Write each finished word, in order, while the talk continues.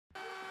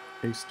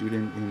A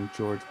student in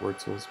George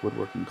Wurzel's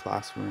woodworking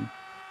classroom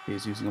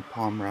is using a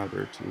palm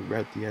router to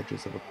route the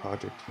edges of a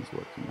project he's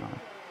working on.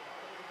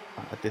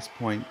 At this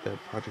point, the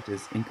project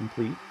is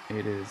incomplete.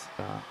 It is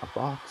a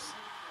box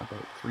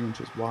about 3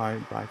 inches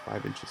wide by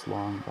 5 inches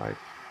long by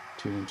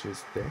 2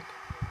 inches thick.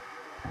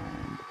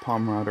 And the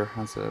palm router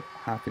has a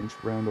half-inch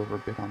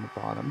roundover bit on the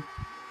bottom.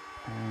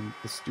 And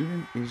the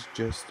student is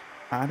just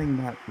adding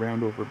that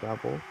roundover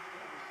bevel.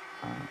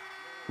 Uh,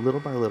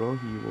 Little by little,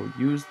 he will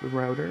use the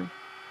router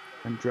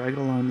and drag it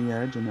along the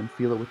edge and then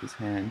feel it with his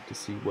hand to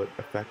see what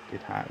effect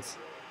it has.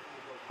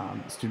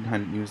 The student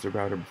hadn't used a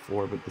router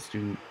before, but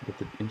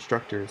the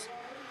instructors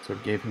sort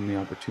of gave him the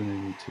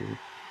opportunity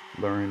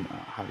to learn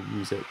how to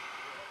use it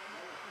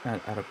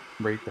at a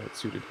rate that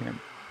suited him.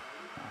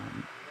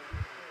 Um,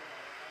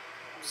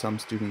 some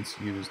students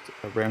used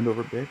a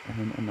roundover bit,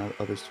 and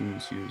other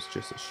students used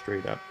just a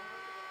straight up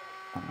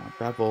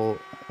bevel,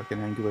 like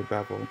an angular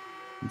bevel,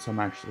 and some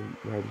actually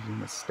routed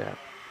in a step.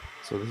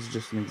 So this is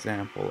just an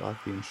example of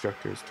the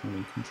instructors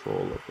turning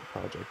control of the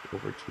project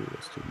over to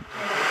the student.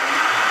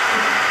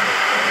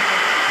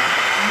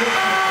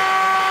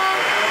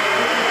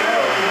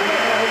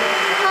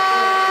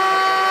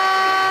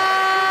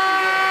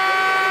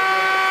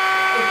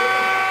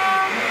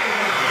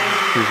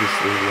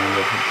 Previously,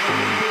 Randall had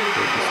shown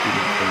the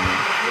student from the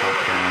top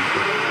down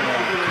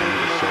with